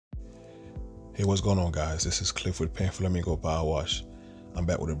Hey, what's going on, guys? This is Cliff with Pink Flamingo Power Wash. I'm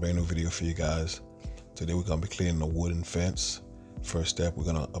back with a brand new video for you guys. Today we're gonna be cleaning the wooden fence. First step, we're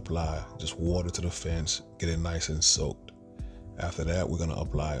gonna apply just water to the fence, get it nice and soaked. After that, we're gonna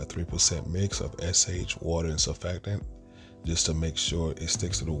apply a 3% mix of SH, water, and surfactant just to make sure it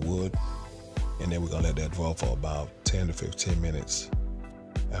sticks to the wood. And then we're gonna let that dwell for about 10 to 15 minutes.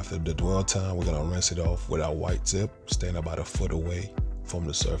 After the dwell time, we're gonna rinse it off with our white tip, staying about a foot away from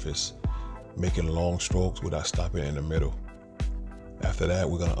the surface, making long strokes without stopping in the middle. After that,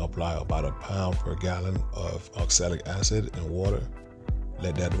 we're gonna apply about 1 pound per gallon of oxalic acid and water.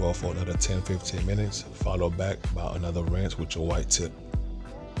 Let that dwell for another 10-15 minutes, followed back by another rinse with your white tip.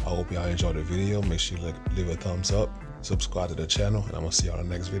 I hope y'all enjoyed the video. Make sure you leave a thumbs up, subscribe to the channel, and I'm gonna see y'all in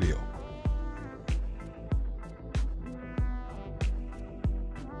the next video.